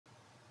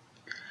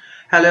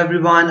Hello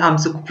everyone, I'm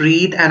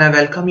Sukhpreet and I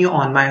welcome you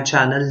on my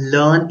channel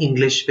Learn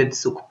English with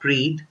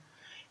Sukhpreet.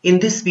 In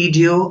this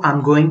video,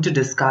 I'm going to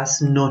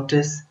discuss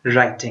notice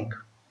writing.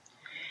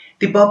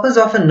 The purpose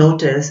of a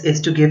notice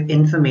is to give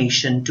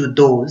information to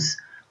those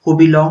who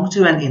belong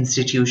to an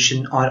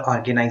institution or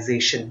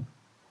organization.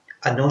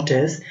 A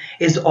notice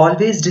is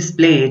always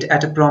displayed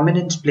at a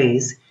prominent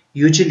place,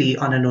 usually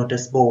on a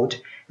notice board,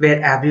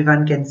 where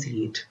everyone can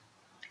see it.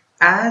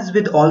 As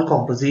with all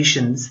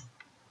compositions,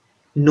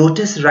 for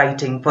notice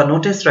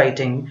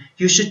writing,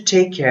 you should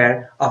take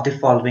care of the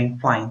following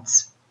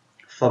points: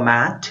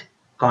 format,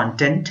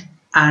 content,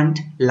 and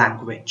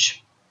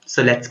language.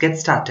 So let's get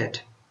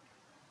started.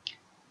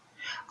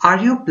 Are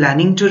you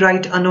planning to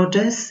write a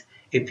notice?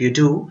 If you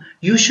do,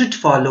 you should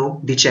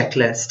follow the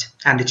checklist.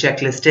 And the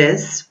checklist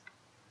is,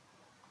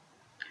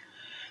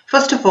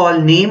 first of all,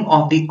 name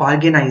of the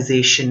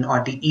organization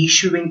or the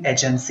issuing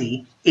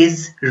agency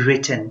is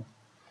written.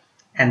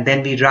 And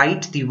then we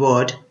write the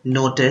word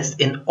notice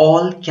in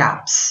all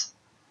caps.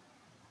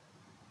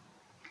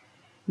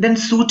 Then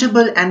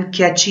suitable and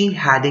catchy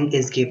heading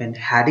is given.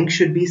 Heading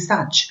should be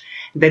such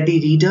that the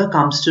reader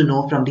comes to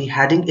know from the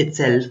heading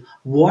itself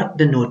what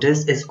the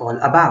notice is all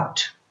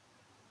about.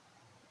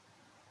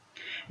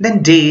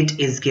 Then date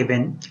is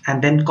given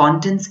and then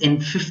contents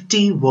in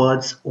 50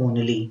 words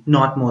only,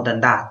 not more than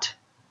that.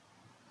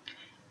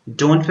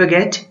 Don't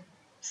forget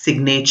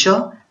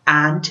signature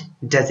and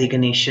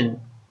designation.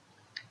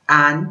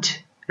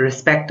 And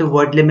respect the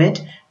word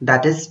limit,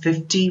 that is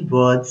 50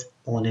 words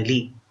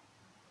only.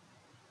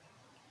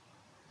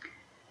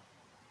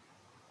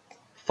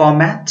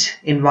 Format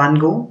in one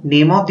go,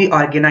 name of the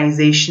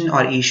organization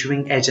or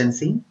issuing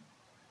agency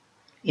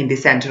in the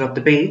center of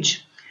the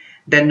page,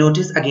 then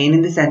notice again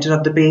in the center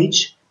of the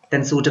page,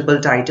 then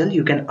suitable title,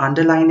 you can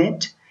underline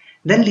it,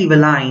 then leave a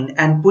line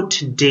and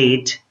put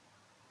date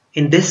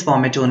in this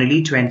format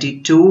only,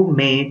 22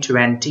 May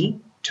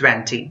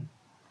 2020.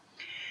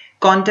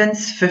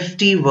 Contents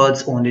 50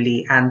 words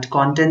only, and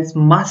contents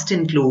must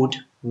include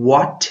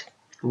what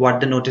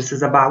the notice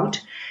is about,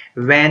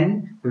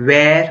 when,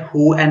 where,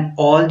 who, and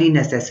all the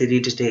necessary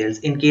details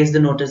in case the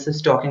notice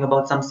is talking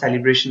about some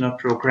celebration or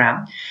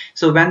program.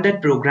 So when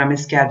that program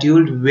is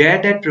scheduled,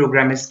 where that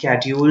program is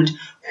scheduled,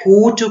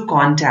 whom to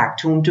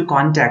contact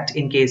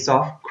in case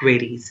of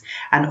queries,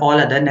 and all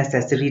other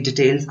necessary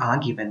details are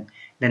given.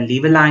 Then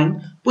leave a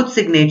line, put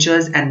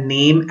signatures and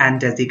name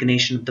and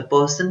designation of the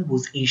person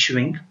who's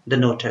issuing the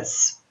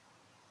notice.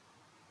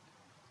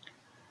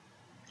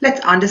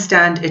 Let's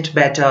understand it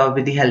better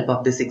with the help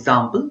of this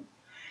example.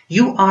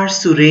 You are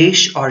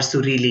Suresh or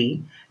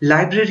Surili,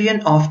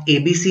 librarian of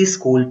ABC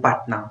School,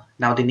 Patna.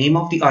 Now the name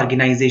of the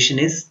organization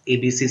is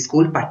ABC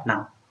School,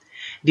 Patna.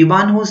 The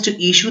one who is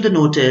to issue the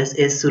notice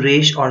is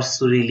Suresh or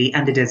Surili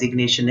and the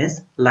designation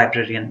is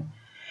librarian.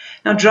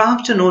 Now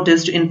draft a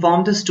notice to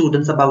inform the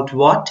students about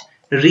what?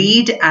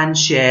 Read and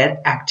share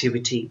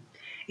activity.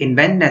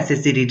 Invent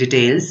necessary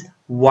details.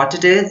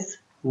 What is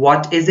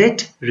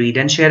it? Read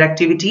and share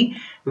activity.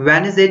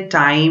 When is it?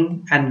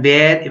 Time and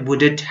where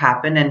would it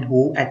happen and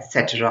who,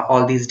 etc.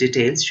 All these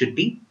details should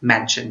be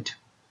mentioned.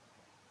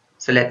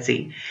 So let's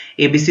see.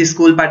 ABC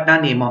School Patna,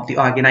 name of the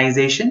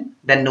organization.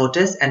 Then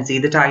notice and see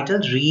the title,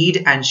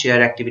 read and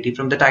share activity.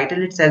 From the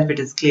title itself, it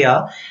is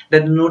clear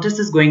that the notice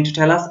is going to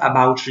tell us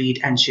about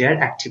read and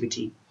share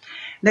activity.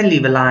 Then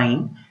leave a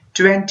line,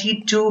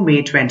 22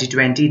 May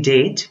 2020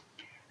 date,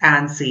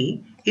 and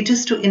see it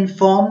is to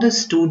inform the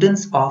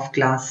students of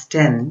class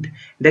 10th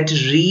that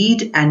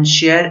read and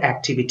share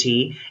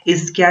activity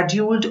is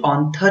scheduled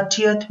on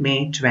 30th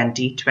May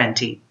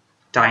 2020.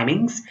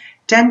 Timings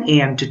 10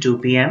 AM to 2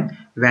 PM,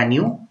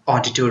 venue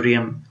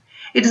auditorium.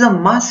 It is a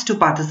must to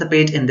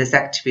participate in this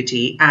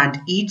activity and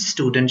each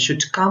student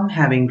should come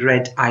having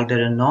read either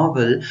a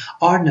novel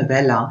or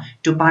novella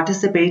to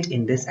participate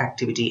in this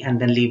activity, and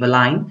then leave a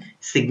line,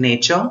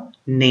 signature,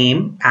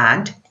 name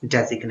and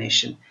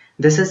designation.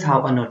 This is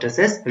how a notice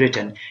is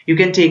written. You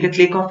can take a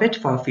click of it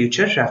for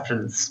future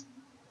reference.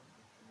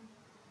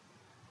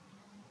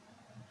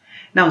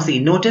 Now see,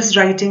 notice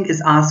writing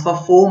is asked for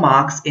 4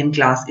 marks in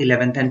class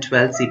 11th and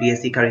 12th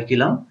CBSE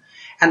curriculum,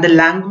 and the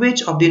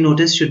language of the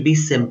notice should be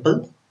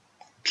simple,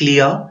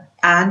 clear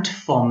and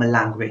formal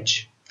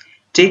language.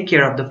 Take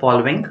care of the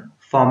following: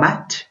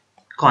 format,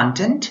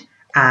 content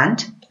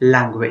and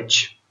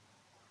language.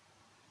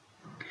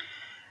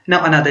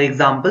 Now another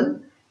example.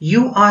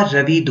 You are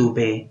Ravi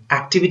Dubey,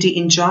 activity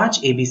in charge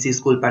ABC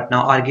School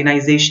Patna,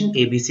 organization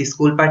ABC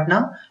School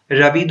Patna,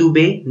 Ravi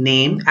Dubey,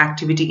 name,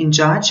 activity in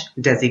charge,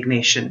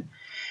 designation.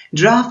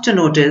 Draft a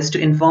notice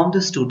to inform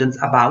the students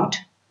about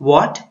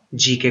what?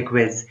 GK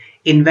quiz.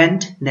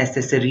 Invent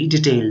necessary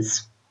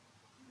details.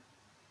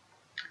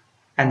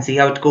 And see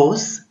how it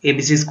goes.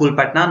 ABC School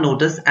Patna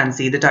notice and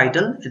see the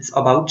title. It's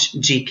about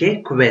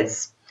GK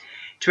quiz.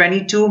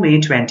 22 May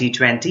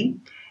 2020.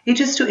 It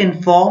is to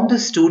inform the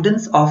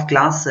students of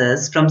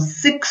classes from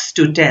 6th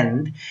to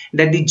 10th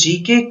that the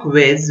GK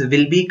quiz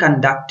will be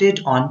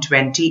conducted on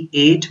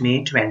 28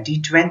 May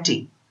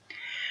 2020.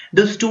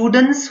 The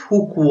students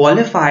who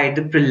qualified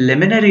the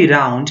preliminary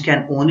round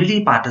can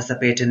only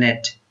participate in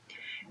it.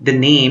 The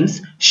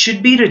names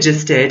should be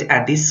registered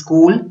at the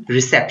school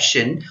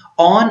reception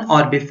on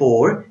or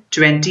before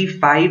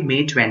 25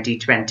 May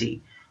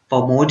 2020.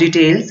 For more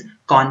details,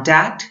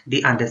 contact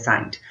the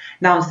undersigned.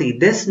 Now see,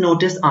 this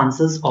notice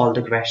answers all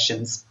the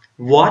questions.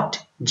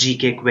 What?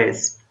 GK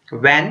quiz.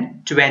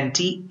 When?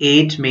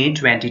 28 May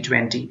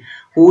 2020.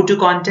 Who to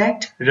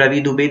contact?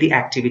 Ravi Dubey, the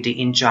activity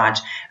in charge.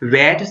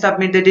 Where to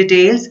submit the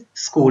details?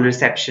 School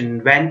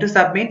reception. When to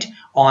submit?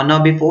 On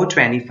or before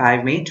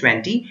 25 May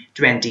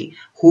 2020.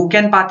 Who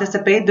can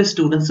participate? The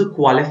students who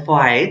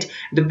qualified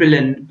the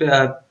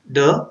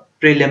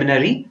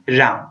preliminary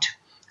round.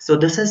 So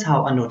this is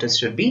how a notice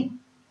should be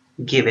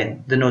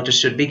given. The notice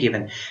should be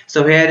given.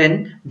 So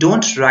herein,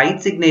 don't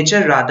write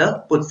signature,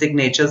 rather put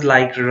signatures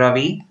like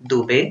Ravi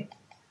Dubey.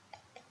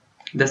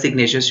 The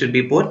signature should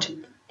be put.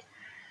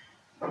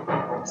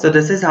 So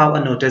this is how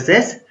a notice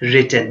is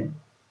written.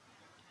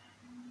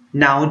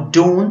 Now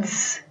don't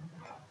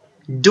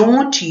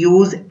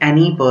use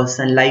any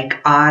person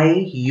like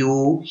I,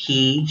 you,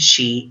 he,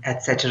 she,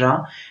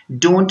 etc.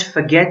 Don't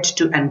forget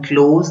to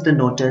enclose the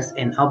notice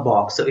in a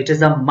box. So it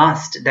is a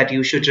must that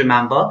you should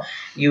remember.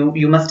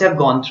 You must have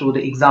gone through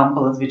the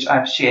examples which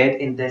I've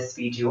shared in this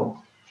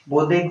video.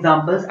 Both the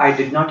examples, I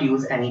did not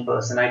use any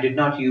person. I did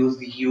not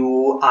use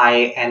you,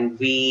 I, and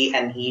we,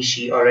 and he,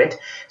 she, or it.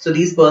 So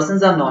these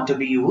persons are not to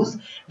be used.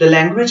 The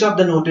language of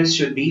the notice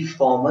should be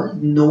formal,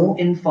 no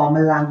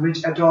informal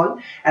language at all.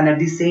 And at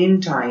the same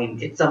time,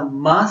 it's a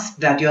must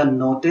that your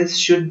notice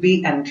should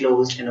be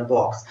enclosed in a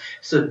box.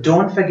 So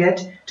don't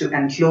forget to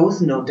enclose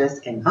notice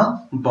in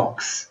a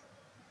box.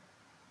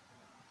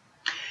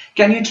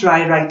 Can you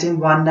try writing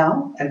one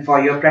now? And for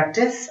your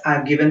practice,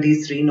 I've given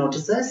these 3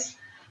 notices.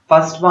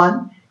 First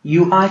one,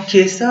 you are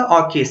Kesar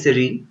or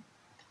Kesari,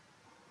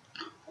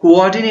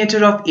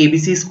 coordinator of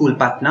ABC School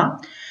Patna.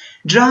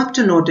 Draft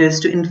a notice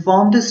to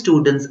inform the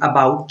students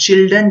about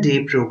Children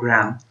Day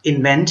program.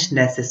 Invent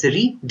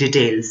necessary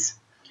details.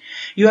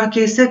 You are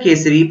Kesar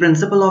Kesari,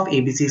 principal of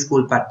ABC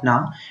School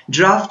Patna.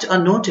 Draft a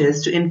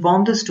notice to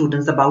inform the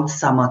students about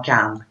summer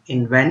camp.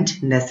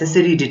 Invent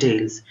necessary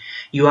details.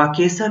 You are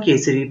Kesar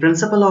Kesari,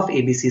 principal of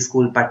ABC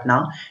School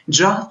Patna.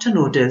 Draft a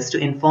notice to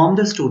inform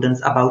the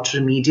students about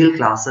remedial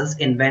classes.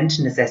 Invent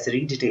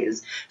necessary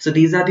details. So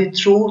these are the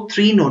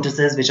 3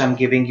 notices which I'm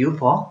giving you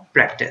for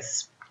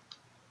practice.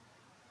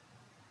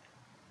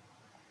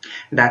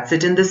 That's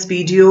it in this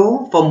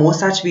video. For more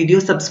such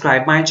videos,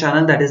 subscribe my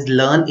channel, that is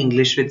Learn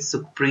English with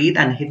Sukhpreet,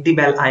 and hit the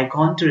bell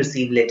icon to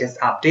receive latest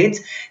updates.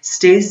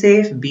 Stay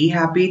safe, be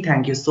happy.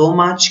 Thank you so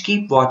much.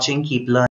 Keep watching, keep learning.